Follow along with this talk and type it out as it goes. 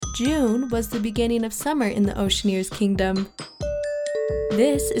June was the beginning of summer in the Oceaneers' kingdom.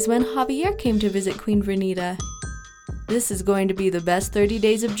 This is when Javier came to visit Queen Vernita. "This is going to be the best 30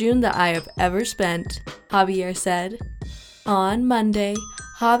 days of June that I have ever spent," Javier said. On Monday,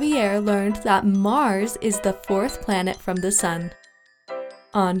 Javier learned that Mars is the 4th planet from the Sun.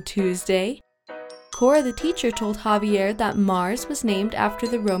 On Tuesday, Cora the teacher told Javier that Mars was named after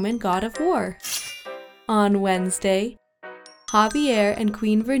the Roman god of war. On Wednesday, Javier and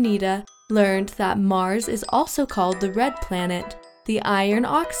Queen Vernita learned that Mars is also called the red planet. The iron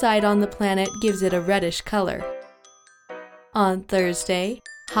oxide on the planet gives it a reddish color. On Thursday,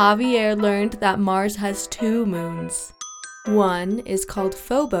 Javier learned that Mars has 2 moons. One is called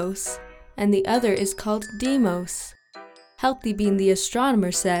Phobos, and the other is called Deimos. HeathyBean the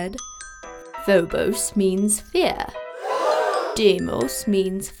astronomer said, "Phobos means fear. Deimos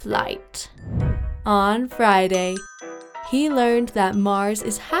means flight." On Friday, he learned that Mars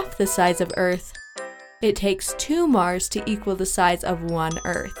is half the size of Earth. It takes 2 Mars to equal the size of 1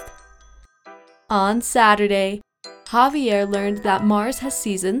 Earth. On Saturday, Javier learned that Mars has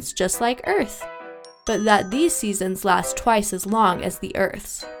seasons just like Earth, but that these seasons last twice as long as the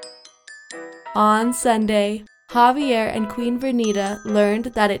Earth's. On Sunday, Javier and Queen Vernita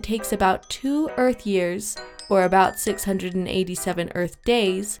learned that it takes about 2 Earth years, or about 687 Earth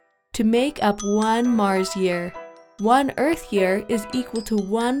days, to make up 1 Mars year. 1 Earth year is equal to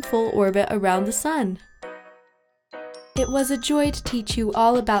 1 full orbit around the Sun. "It was a joy to teach you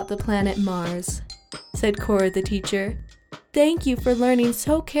all about the planet Mars," said Cora the teacher. "Thank you for learning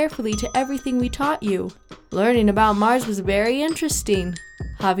so carefully to everything we taught you." "Learning about Mars was very interesting,"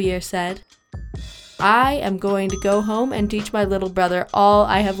 Javier said. "I am going to go home and teach my little brother all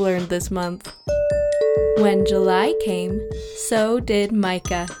I have learned this month." When July came, so did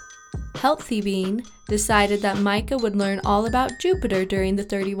Micah. HeathyBean decided that Micah would learn all about Jupiter during the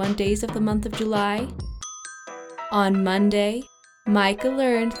 31 days of the month of July. On Monday, Micah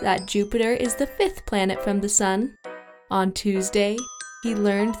learned that Jupiter is the 5th planet from the Sun. On Tuesday, he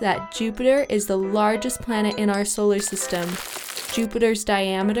learned that Jupiter is the largest planet in our solar system. Jupiter's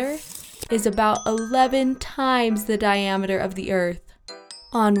diameter is about 11 times the diameter of the Earth.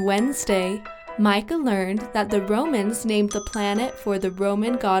 On Wednesday, Micah learned that the Romans named the planet for the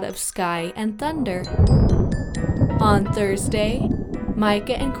Roman god of sky and thunder. On Thursday,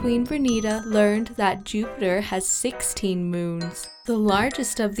 Micah and Queen Vernita learned that Jupiter has 16 moons. The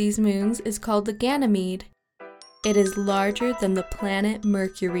largest of these moons is called the Ganymede. It is larger than the planet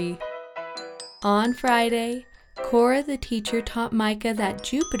Mercury. On Friday, Cora the teacher taught Micah that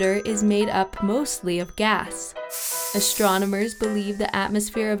Jupiter is made up mostly of gas. Astronomers believe the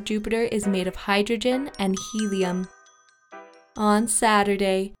atmosphere of Jupiter is made of hydrogen and helium. On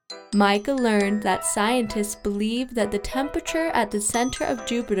Saturday, Micah learned that scientists believe that the temperature at the center of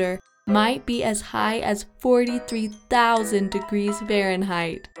Jupiter might be as high as 43,000 degrees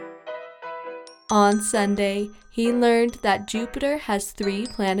Fahrenheit. On Sunday, he learned that Jupiter has 3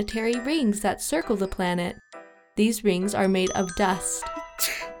 planetary rings that circle the planet. These rings are made of dust.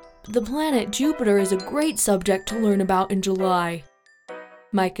 "The planet Jupiter is a great subject to learn about in July,"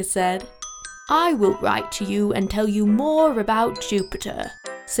 Micah said. "I will write to you and tell you more about Jupiter,"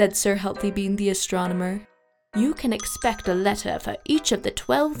 said Sir HeathyBean the astronomer. "You can expect a letter for each of the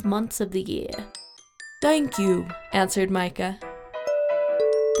 12 months of the year." "Thank you," answered Micah.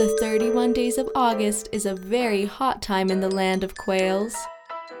 The 31 days of August is a very hot time in the land of quails.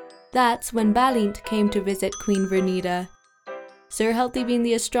 That's when Balint came to visit Queen Vernita, Sir HeathyBean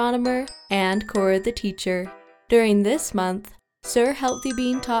the astronomer, and Cora the teacher. During this month, Sir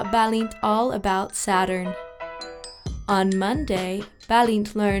HeathyBean taught Balint all about Saturn. On Monday,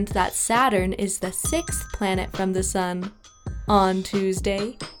 Balint learned that Saturn is the 6th planet from the Sun. On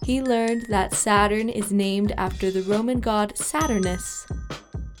Tuesday, he learned that Saturn is named after the Roman god Saturnus.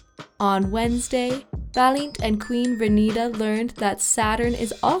 On Wednesday, Balint and Queen Vernita learned that Saturn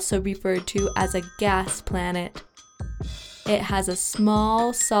is also referred to as a gas planet. It has a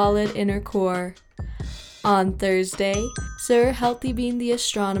small, solid inner core. On Thursday, Sir HeathyBean the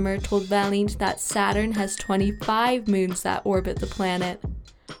astronomer told Balint that Saturn has 25 moons that orbit the planet.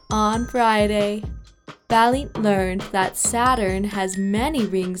 On Friday, Balint learned that Saturn has many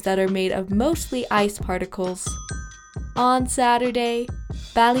rings that are made of mostly ice particles. On Saturday,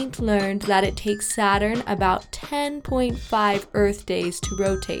 Balint learned that it takes Saturn about 10.5 Earth days to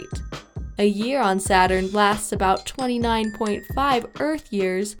rotate. A year on Saturn lasts about 29.5 Earth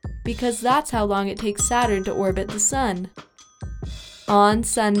years because that's how long it takes Saturn to orbit the Sun. On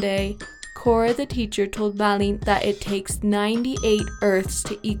Sunday, Cora the teacher told Balint that it takes 98 Earths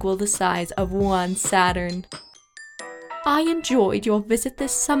to equal the size of 1 Saturn. I enjoyed your visit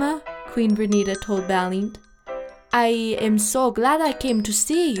this summer, Queen Vernita told Valiant. I am so glad I came to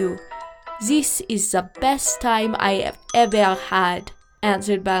see you. This is the best time I have ever had,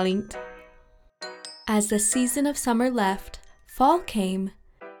 answered Valiant. As the season of summer left, fall came.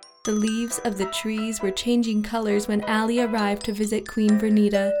 The leaves of the trees were changing colors when Allie arrived to visit Queen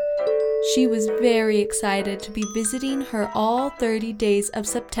Vernita. She was very excited to be visiting her all 30 days of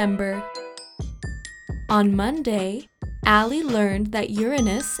September. On Monday, Allie learned that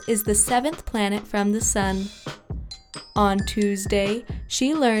Uranus is the 7th planet from the Sun. On Tuesday,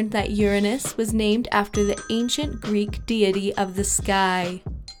 she learned that Uranus was named after the ancient Greek deity of the sky.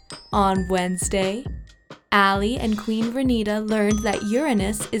 On Wednesday, Allie and Queen Vernita learned that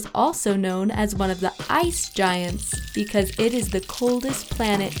Uranus is also known as one of the ice giants because it is the coldest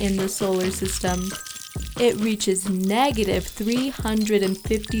planet in the solar system. It reaches negative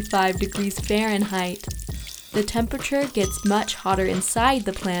 355 degrees Fahrenheit. The temperature gets much hotter inside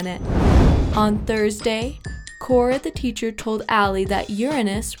the planet. On Thursday, Cora the teacher told Allie that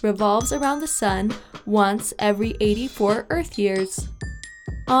Uranus revolves around the sun once every 84 Earth years.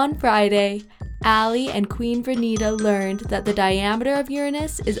 On Friday, Allie and Queen Vernita learned that the diameter of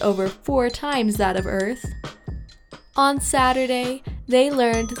Uranus is over 4 times that of Earth. On Saturday, they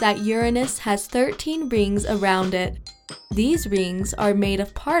learned that Uranus has 13 rings around it. These rings are made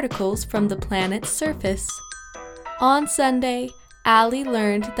of particles from the planet's surface. On Sunday, Allie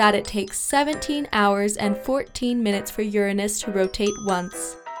learned that it takes 17 hours and 14 minutes for Uranus to rotate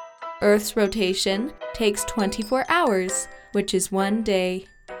once. Earth's rotation takes 24 hours, which is 1 day.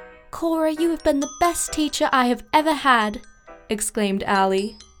 Cora, you have been the best teacher I have ever had, exclaimed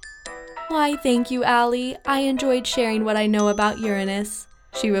Allie. Why, thank you, Allie. I enjoyed sharing what I know about Uranus,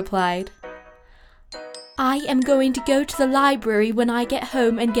 she replied. I am going to go to the library when I get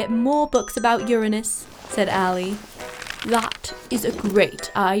home and get more books about Uranus, said Allie. That is a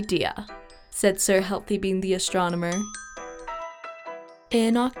great idea, said Sir HeathyBean the astronomer.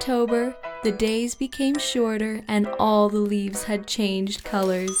 In October, the days became shorter and all the leaves had changed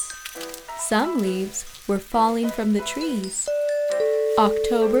colors. Some leaves were falling from the trees.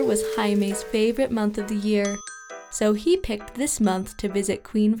 October was Jaime's favorite month of the year, so he picked this month to visit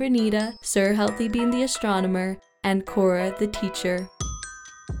Queen Vernita, Sir HeathyBean the astronomer, and Cora the teacher.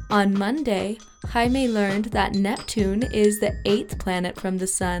 On Monday, Jaime learned that Neptune is the 8th planet from the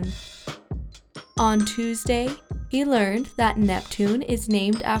Sun. On Tuesday, he learned that Neptune is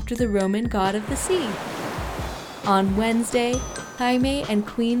named after the Roman god of the sea. On Wednesday, Jaime and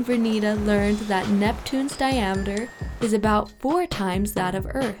Queen Vernita learned that Neptune's diameter is about 4 times that of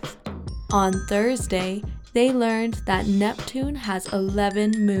Earth. On Thursday, they learned that Neptune has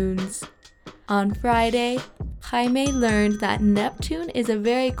 11 moons. On Friday, Jaime learned that Neptune is a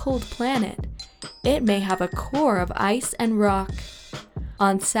very cold planet. It may have a core of ice and rock.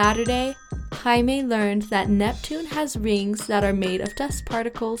 On Saturday, Jaime learned that Neptune has rings that are made of dust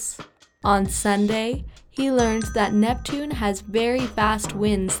particles. On Sunday, he learned that Neptune has very fast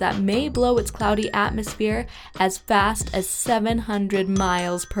winds that may blow its cloudy atmosphere as fast as 700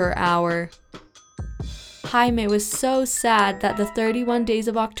 miles per hour. Jaime was so sad that the 31 days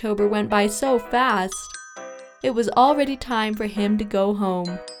of October went by so fast. It was already time for him to go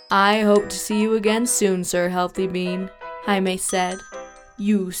home. I hope to see you again soon, Sir HeathyBean, Jaime said.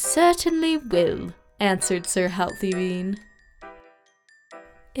 You certainly will, answered Sir HeathyBean.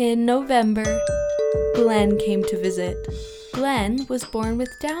 In November, Glenn came to visit. Glenn was born with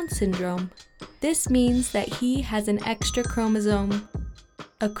Down syndrome. This means that he has an extra chromosome.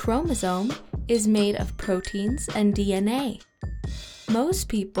 A chromosome is made of proteins and DNA. Most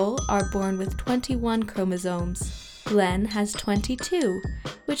people are born with 21 chromosomes. Glenn has 22,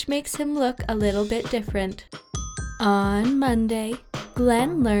 which makes him look a little bit different. On Monday,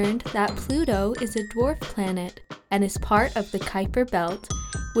 Glenn learned that Pluto is a dwarf planet and is part of the Kuiper Belt,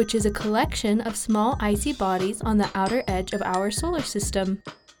 which is a collection of small icy bodies on the outer edge of our solar system.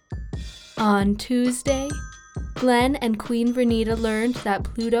 On Tuesday, Glenn and Queen Vernita learned that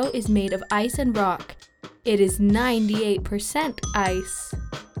Pluto is made of ice and rock. It is 98% ice.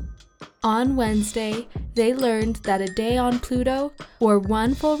 On Wednesday, they learned that a day on Pluto, or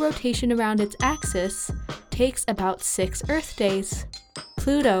 1 full rotation around its axis, takes about 6 Earth days.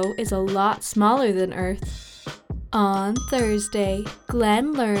 Pluto is a lot smaller than Earth. On Thursday,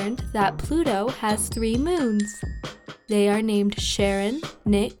 Glenn learned that Pluto has 3 moons. They are named Charon,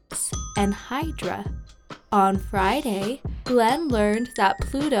 Nix, and Hydra. On Friday, Glenn learned that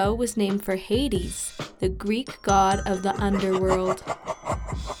Pluto was named for Hades, the Greek god of the underworld.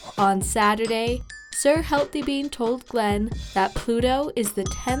 On Saturday, Sir HeathyBean told Glenn that Pluto is the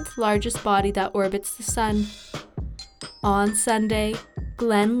 10th largest body that orbits the Sun. On Sunday,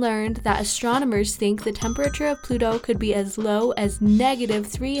 Glenn learned that astronomers think the temperature of Pluto could be as low as negative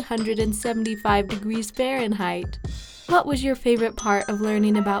 375 degrees Fahrenheit. "What was your favorite part of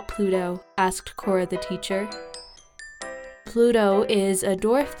learning about Pluto?" asked Cora the teacher. "Pluto is a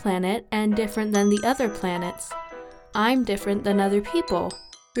dwarf planet and different than the other planets. I'm different than other people,"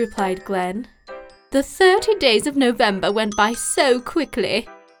 replied Glenn. "The 30 days of November went by so quickly.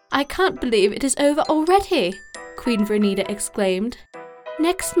 I can't believe it is over already," Queen Vernita exclaimed.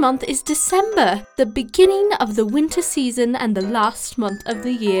 "Next month is December, the beginning of the winter season and the last month of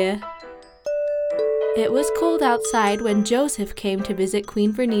the year." It was cold outside when Joseph came to visit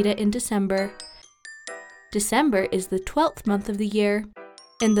Queen Vernita in December. December is the 12th month of the year.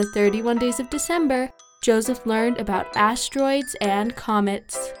 In the 31 days of December, Joseph learned about asteroids and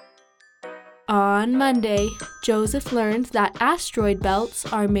comets. On Monday, Joseph learned that asteroid belts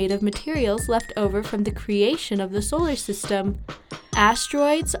are made of materials left over from the creation of the solar system.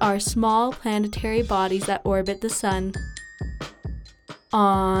 Asteroids are small planetary bodies that orbit the sun.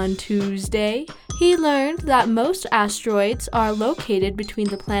 On Tuesday, he learned that most asteroids are located between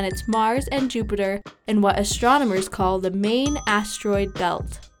the planets Mars and Jupiter in what astronomers call the main asteroid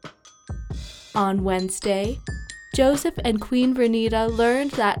belt. On Wednesday, Joseph and Queen Vernita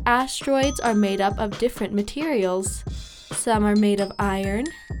learned that asteroids are made up of different materials. Some are made of iron,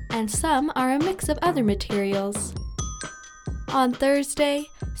 and some are a mix of other materials. On Thursday,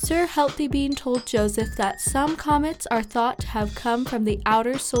 Sir HeathyBean told Joseph that some comets are thought to have come from the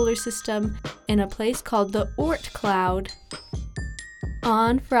outer solar system in a place called the Oort cloud.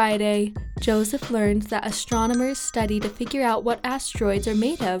 On Friday, Joseph learned that astronomers study to figure out what asteroids are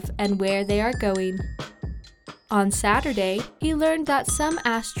made of and where they are going. On Saturday, he learned that some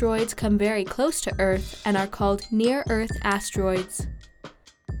asteroids come very close to Earth and are called near-Earth asteroids.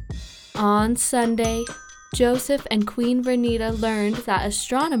 On Sunday, Joseph and Queen Vernita learned that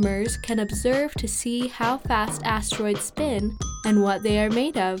astronomers can observe to see how fast asteroids spin and what they are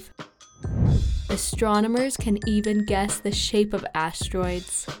made of. Astronomers can even guess the shape of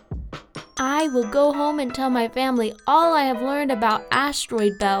asteroids. "I will go home and tell my family all I have learned about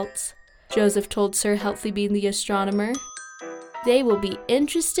asteroid belts," Joseph told Sir HeathyBean the astronomer. "They will be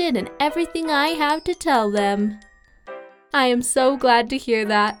interested in everything I have to tell them." "I am so glad to hear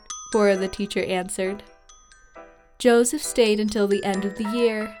that," Cora the teacher answered. Joseph stayed until the end of the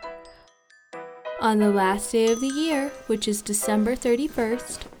year. On the last day of the year, which is December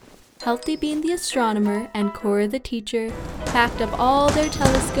 31st, HeathyBean the astronomer and Cora the teacher packed up all their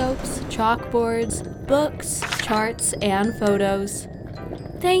telescopes, chalkboards, books, charts, and photos.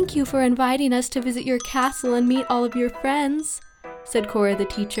 "Thank you for inviting us to visit your castle and meet all of your friends," said Cora the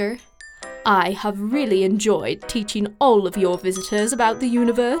teacher. "I have really enjoyed teaching all of your visitors about the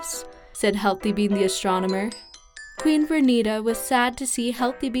universe," said HeathyBean the astronomer. Queen Vernita was sad to see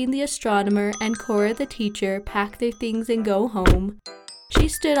HeathyBean the astronomer and Cora the teacher pack their things and go home. She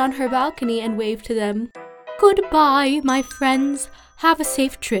stood on her balcony and waved to them. "Goodbye, my friends. Have a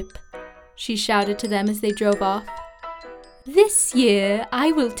safe trip," she shouted to them as they drove off. "This year,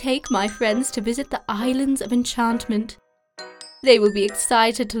 I will take my friends to visit the Islands of Enchantment. They will be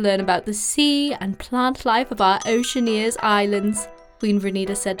excited to learn about the sea and plant life of our Oceaneers Islands," Queen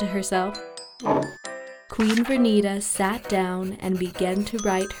Vernita said to herself. Queen Vernita sat down and began to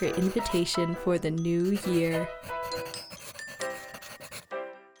write her invitation for the new year.